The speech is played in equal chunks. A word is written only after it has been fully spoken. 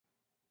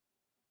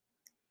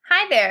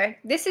there,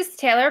 this is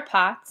Taylor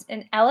Potts,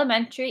 an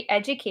elementary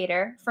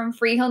educator from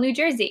Freehill, New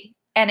Jersey,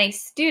 and a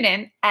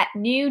student at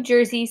New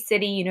Jersey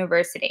City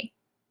University.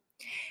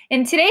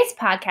 In today's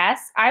podcast,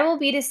 I will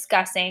be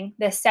discussing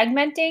the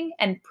segmenting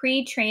and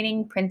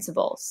pre-training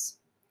principles.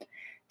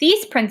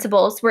 These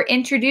principles were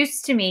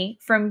introduced to me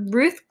from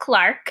Ruth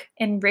Clark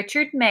and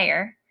Richard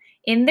Mayer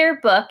in their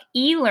book,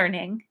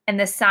 E-Learning and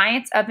the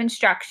Science of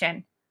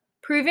Instruction,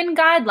 Proven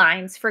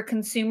Guidelines for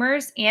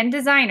Consumers and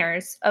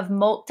Designers of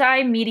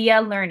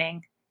Multimedia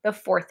Learning, the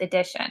 4th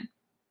edition.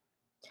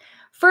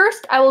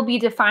 First, I will be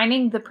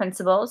defining the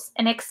principles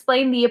and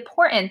explain the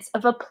importance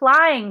of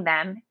applying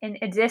them in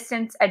a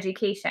distance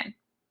education.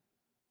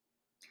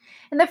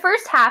 In the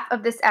first half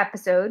of this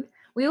episode,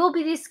 we will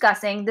be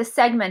discussing the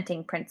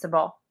segmenting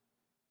principle.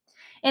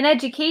 In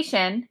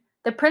education,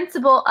 the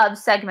principle of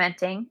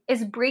segmenting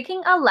is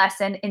breaking a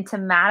lesson into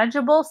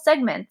manageable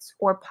segments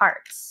or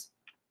parts.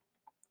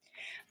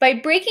 By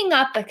breaking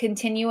up a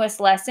continuous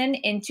lesson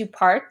into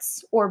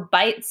parts or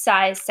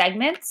bite-sized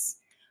segments,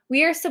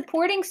 we are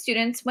supporting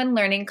students when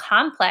learning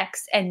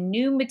complex and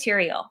new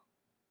material.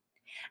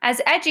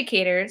 As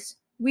educators,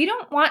 we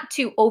don't want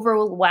to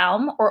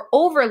overwhelm or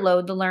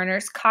overload the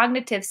learner's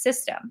cognitive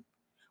system.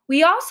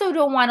 We also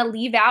don't want to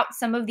leave out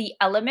some of the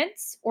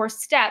elements or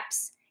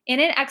steps in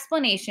an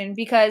explanation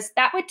because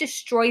that would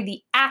destroy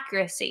the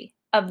accuracy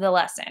of the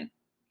lesson.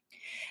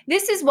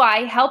 This is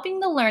why helping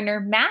the learner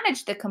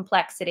manage the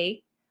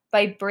complexity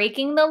by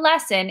breaking the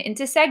lesson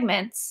into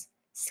segments,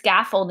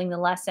 scaffolding the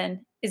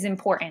lesson, is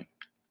important.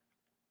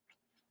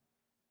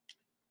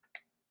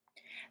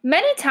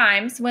 Many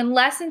times when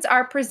lessons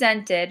are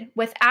presented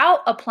without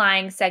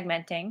applying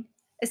segmenting,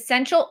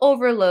 essential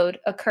overload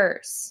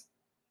occurs.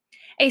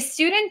 A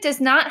student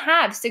does not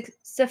have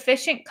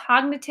sufficient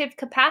cognitive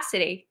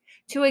capacity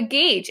to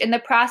engage in the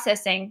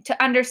processing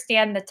to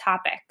understand the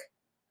topic.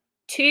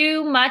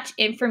 Too much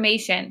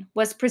information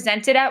was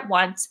presented at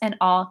once and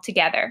all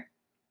together.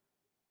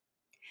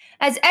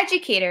 As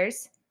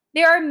educators,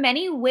 there are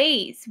many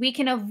ways we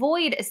can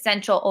avoid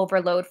essential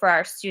overload for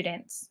our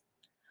students.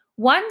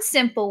 One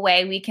simple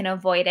way we can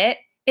avoid it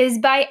is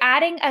by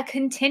adding a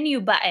continue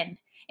button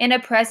in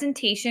a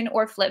presentation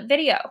or flip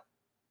video.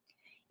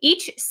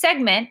 Each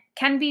segment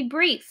can be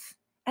brief,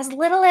 as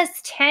little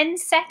as 10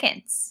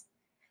 seconds.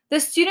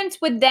 The students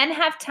would then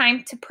have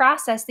time to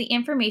process the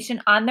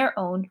information on their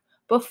own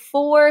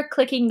before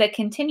clicking the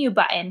continue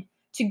button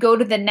to go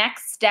to the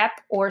next step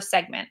or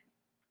segment.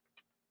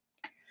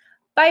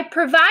 By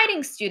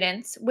providing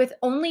students with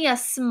only a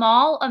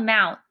small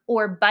amount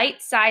or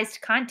bite-sized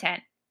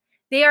content,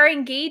 they are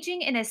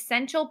engaging in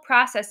essential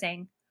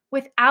processing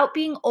without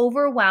being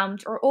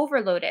overwhelmed or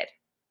overloaded.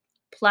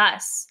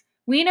 Plus,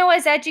 we know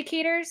as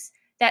educators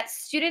that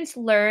students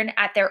learn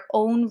at their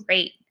own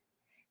rate.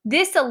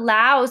 This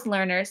allows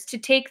learners to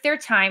take their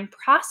time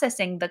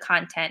processing the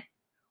content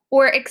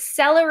or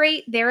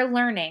accelerate their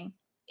learning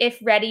if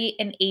ready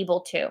and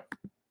able to.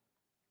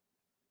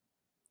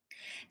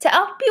 To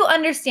help you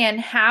understand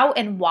how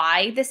and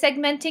why the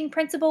segmenting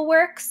principle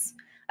works,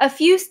 a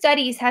few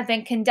studies have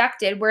been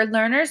conducted where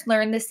learners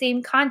learned the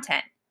same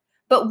content,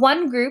 but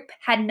one group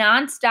had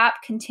nonstop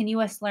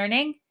continuous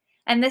learning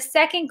and the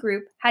second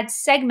group had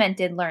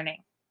segmented learning.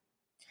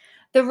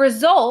 The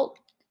result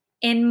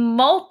in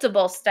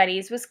multiple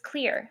studies was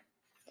clear.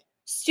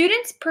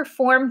 Students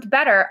performed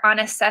better on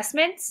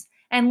assessments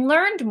and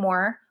learned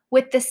more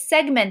with the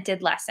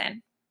segmented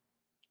lesson.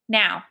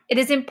 Now, it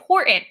is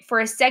important for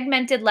a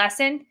segmented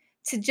lesson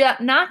to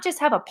not just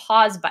have a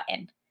pause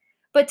button,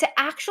 but to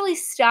actually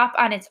stop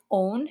on its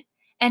own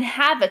and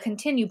have a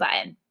continue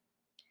button.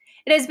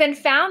 It has been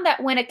found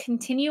that when a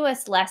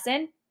continuous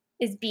lesson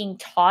is being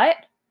taught,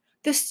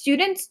 the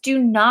students do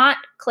not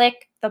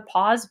click the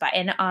pause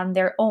button on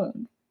their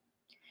own.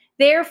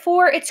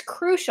 Therefore, it's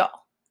crucial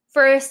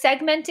for a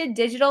segmented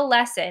digital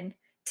lesson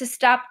to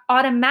stop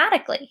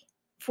automatically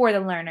for the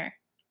learner.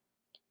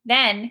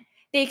 Then,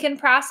 they can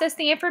process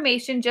the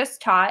information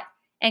just taught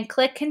and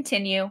click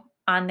continue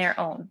on their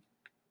own.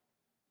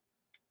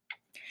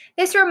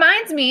 This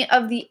reminds me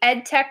of the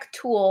EdTech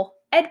Tool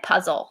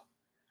Edpuzzle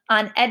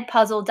on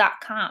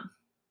edpuzzle.com.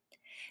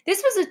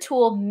 This was a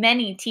tool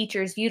many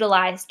teachers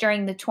utilized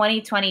during the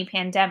 2020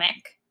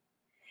 pandemic.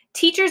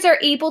 Teachers are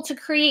able to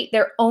create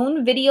their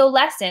own video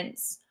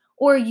lessons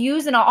or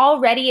use an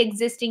already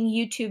existing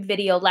YouTube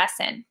video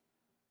lesson.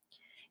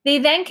 They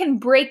then can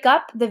break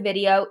up the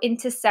video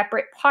into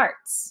separate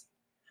parts.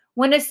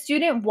 When a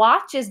student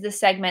watches the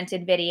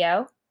segmented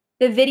video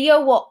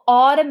will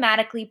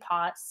automatically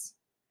pause.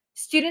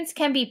 Students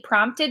can be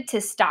prompted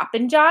to stop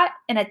and jot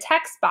in a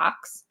text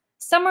box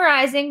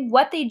summarizing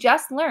what they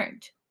just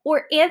learned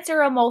or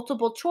answer a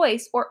multiple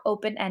choice or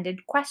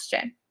open-ended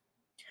question.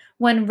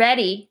 When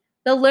ready,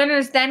 the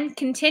learners then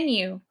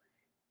continue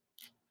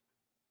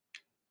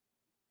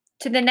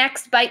to the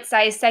next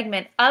bite-sized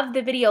segment of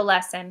the video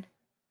lesson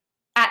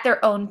at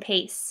their own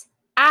pace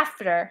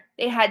after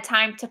they had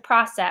time to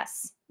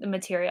process the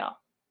material.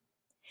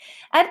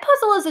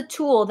 Edpuzzle is a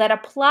tool that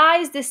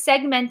applies the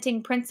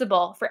segmenting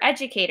principle for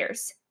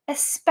educators,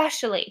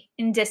 especially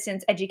in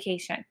distance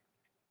education.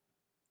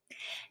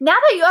 Now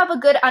that you have a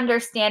good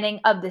understanding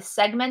of the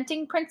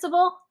segmenting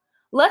principle,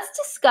 let's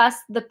discuss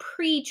the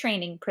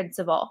pre-training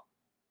principle.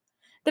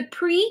 The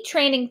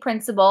pre-training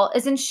principle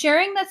is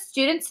ensuring that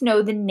students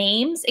know the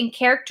names and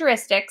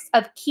characteristics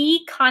of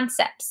key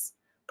concepts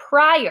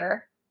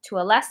prior to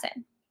a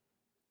lesson.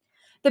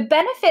 The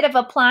benefit of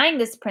applying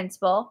this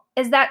principle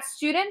is that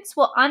students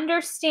will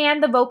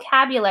understand the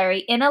vocabulary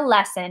in a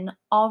lesson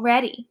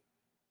already.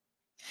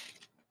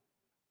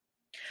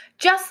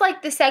 Just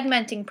like the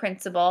segmenting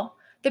principle,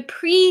 the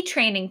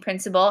pre-training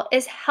principle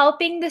is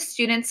helping the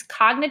student's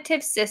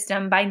cognitive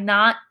system by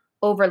not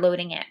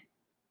overloading it.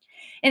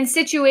 In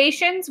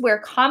situations where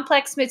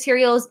complex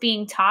material is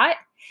being taught,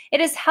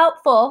 it is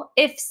helpful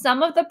if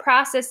some of the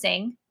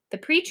processing, the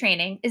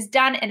pre-training, is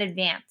done in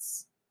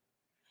advance.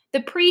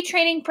 The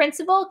pre-training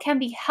principle can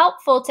be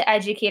helpful to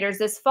educators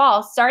this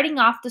fall, starting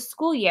off the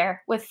school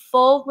year with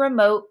full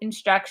remote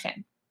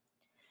instruction.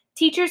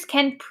 Teachers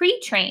can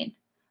pre-train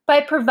by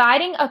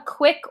providing a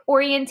quick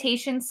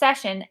orientation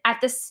session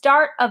at the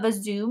start of a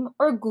Zoom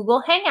or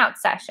Google Hangout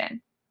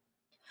session.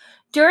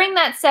 During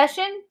that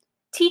session,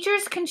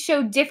 teachers can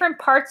show different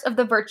parts of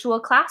the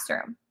virtual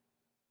classroom.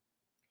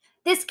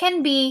 This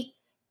can be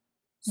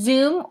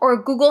Zoom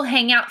or Google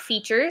Hangout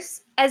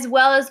features, as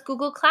well as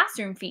Google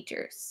Classroom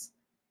features.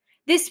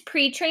 This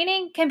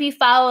pre-training can be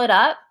followed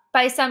up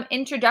by some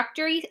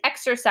introductory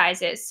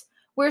exercises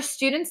where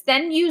students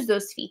then use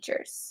those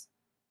features.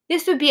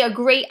 This would be a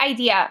great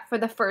idea for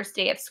the first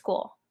day of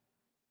school.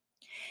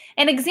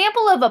 An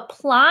example of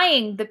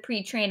applying the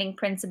pre-training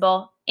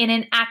principle in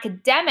an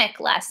academic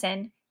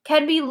lesson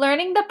can be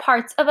learning the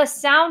parts of a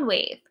sound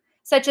wave,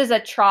 such as a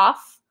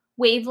trough,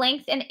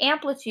 wavelength, and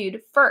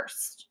amplitude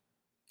first.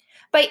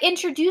 By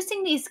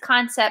introducing these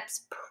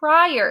concepts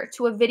prior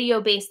to a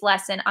video-based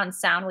lesson on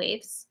sound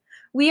waves,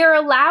 we are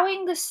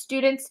allowing the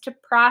students to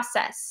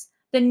process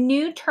the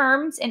new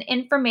terms and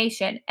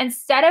information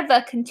instead of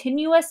a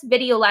continuous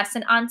video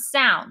lesson on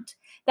sound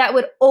that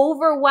would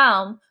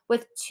overwhelm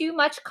with too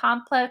much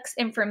complex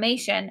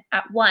information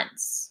at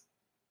once.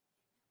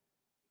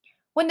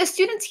 When the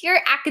students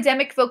hear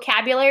academic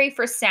vocabulary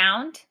for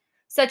sound,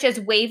 such as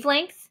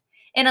wavelength,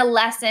 in a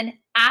lesson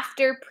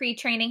after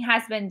pre-training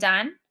has been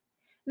done,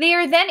 they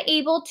are then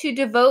able to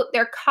devote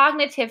their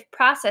cognitive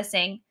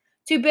processing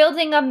to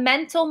building a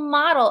mental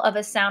model of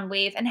a sound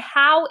wave and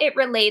how it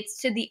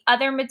relates to the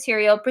other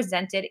material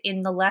presented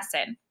in the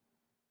lesson.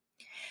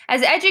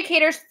 As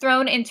educators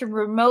thrown into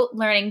remote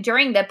learning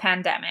during the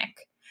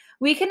pandemic,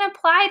 we can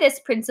apply this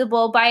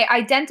principle by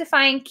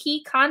identifying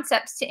key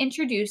concepts to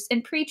introduce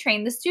and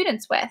pre-train the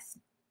students with.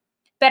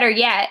 Better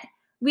yet,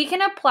 we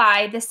can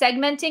apply the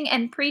segmenting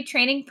and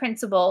pre-training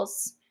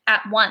principles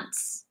at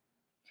once.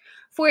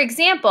 For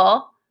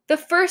example, the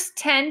first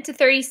 10 to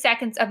 30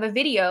 seconds of a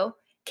video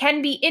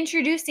can be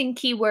introducing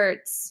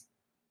keywords.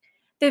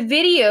 The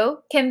video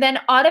can then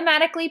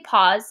automatically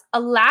pause,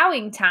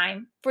 allowing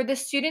time for the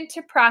student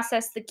to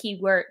process the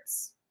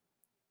keywords.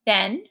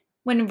 Then,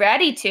 when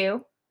ready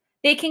to,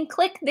 they can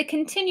click the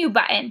continue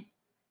button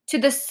to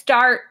the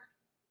start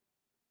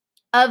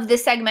of the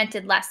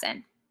segmented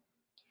lesson.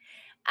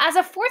 As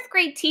a fourth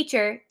grade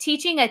teacher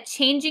teaching a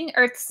Changing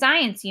Earth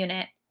Science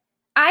unit,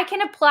 I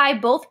can apply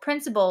both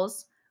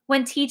principles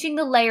when teaching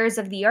the layers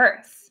of the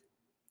Earth.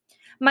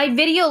 My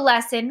video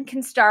lesson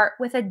can start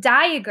with a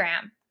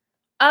diagram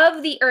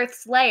of the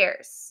Earth's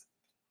layers.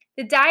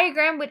 The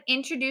diagram would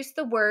introduce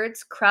the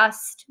words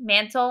crust,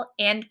 mantle,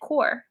 and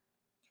core.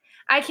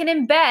 I can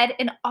embed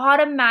an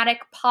automatic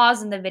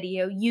pause in the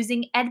video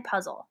using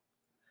Edpuzzle.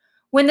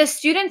 When the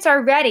students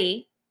are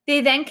ready, they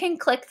then can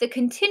click the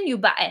continue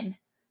button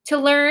to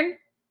learn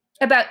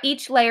about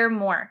each layer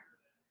more.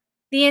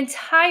 The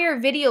entire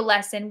video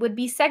lesson would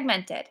be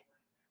segmented,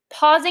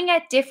 pausing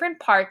at different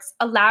parts,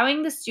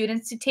 allowing the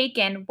students to take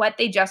in what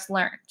they just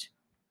learned.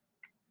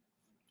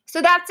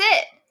 So that's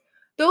it.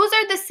 Those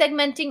are the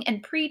segmenting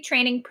and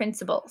pre-training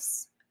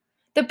principles.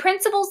 The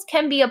principles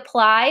can be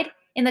applied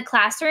in the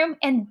classroom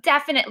and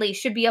definitely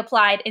should be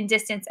applied in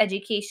distance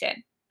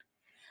education.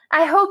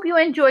 I hope you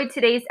enjoyed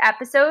today's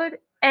episode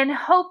and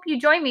hope you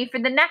join me for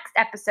the next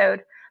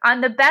episode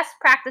on the Best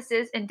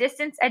Practices in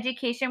Distance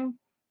Education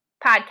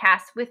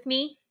podcast with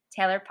me,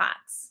 Taylor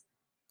Potts.